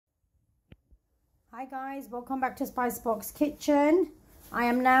Hi guys, welcome back to Spice Box Kitchen. I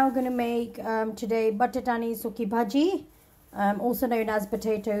am now going to make today batatani suki bhaji, also known as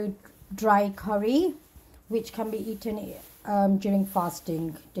potato dry curry, which can be eaten during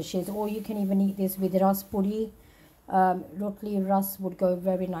fasting dishes, or you can even eat this with ras puri. Rotli ras would go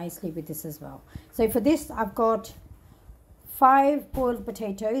very nicely with this as well. So for this I've got 5 boiled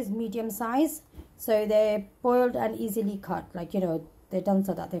potatoes, medium size. So they're boiled and easily cut, like, you know, they're done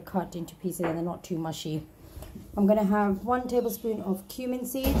so that they're cut into pieces and they're not too mushy. I'm going to have 1 tablespoon of cumin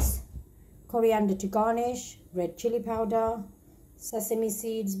seeds, coriander to garnish, red chili powder, sesame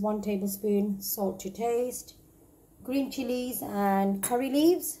seeds 1 tablespoon, salt to taste, green chilies and curry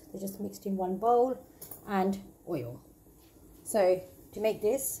leaves. They're just mixed in one bowl, and oil. So to make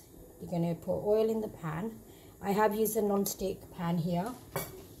this, you're going to put oil in the pan. I have used a non-stick pan here.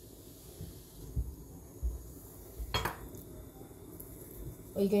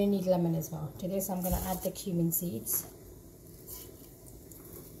 Or you're going to need lemon as well. To this I'm going to add the cumin seeds.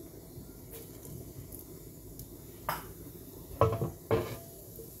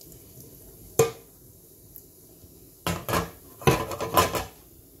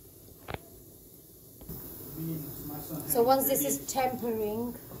 So once this is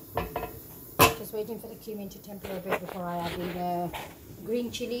tempering, just waiting for the cumin to temper a bit before I add in the green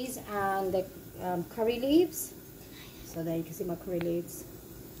chilies and the curry leaves. So there you can see my curry leaves.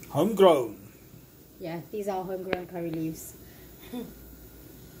 Homegrown. Yeah, these are homegrown curry leaves.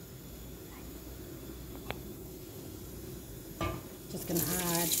 Just gonna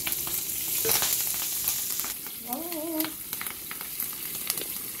add. Oh.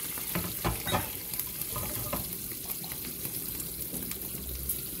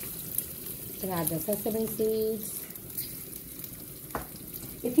 Gonna add the sesame seeds.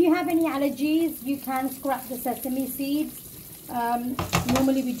 If you have any allergies, you can scrap the sesame seeds.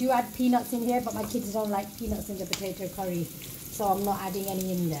 Normally we do add peanuts in here, but my kids don't like peanuts in the potato curry, so I'm not adding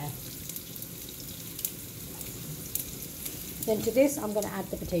any in there. Then to this I'm going to add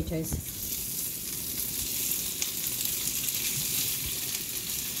the potatoes.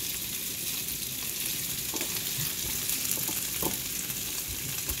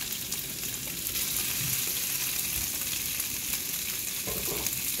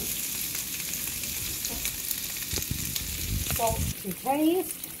 Salt to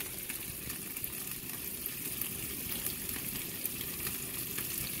taste.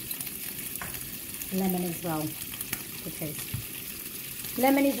 Lemon as well to taste.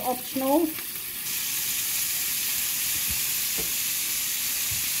 Lemon is optional. And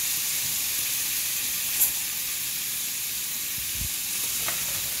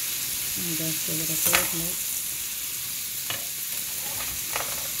just give it a good mix.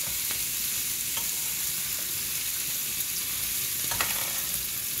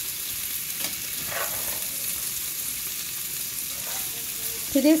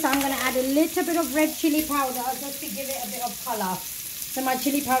 To this I'm going to add a little bit of red chili powder just to give it a bit of colour. So my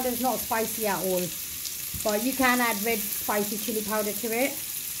chili powder is not spicy at all, but you can add red spicy chili powder to it.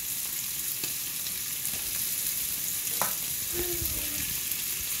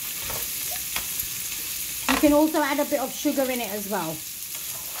 You can also add a bit of sugar in it as well.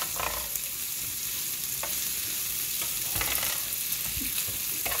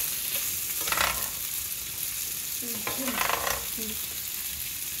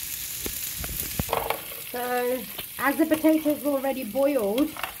 So, as the potatoes were already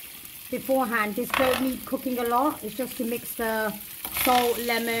boiled beforehand, this don't need cooking a lot. It's just to mix the salt,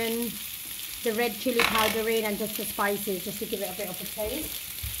 lemon, the red chili powder in, and just the spices, just to give it a bit of a taste.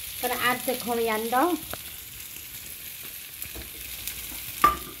 I'm going to add the coriander.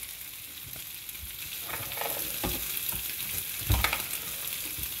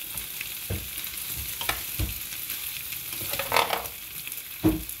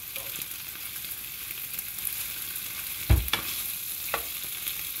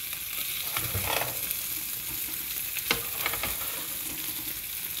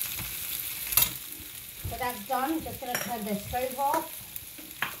 So that's done. I'm just going to turn the stove off.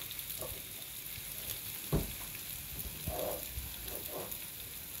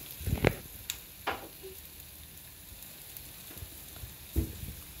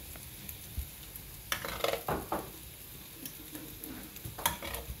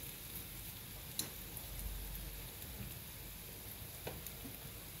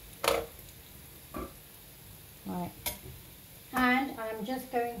 Right. And I'm just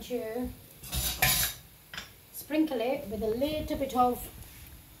going to sprinkle it with a little bit of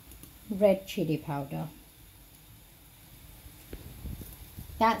red chili powder.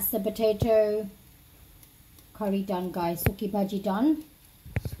 That's the potato curry done, guys. Suki bhaji done.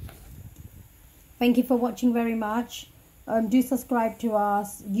 Thank you for watching very much. Do subscribe to our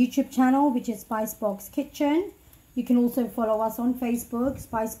YouTube channel, which is Spicebox Kitchen. You can also follow us on Facebook,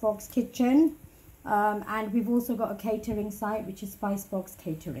 Spicebox Kitchen. And we've also got a catering site, which is Spicebox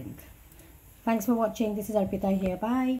Catering. Thanks for watching. This is Arpita here. Bye.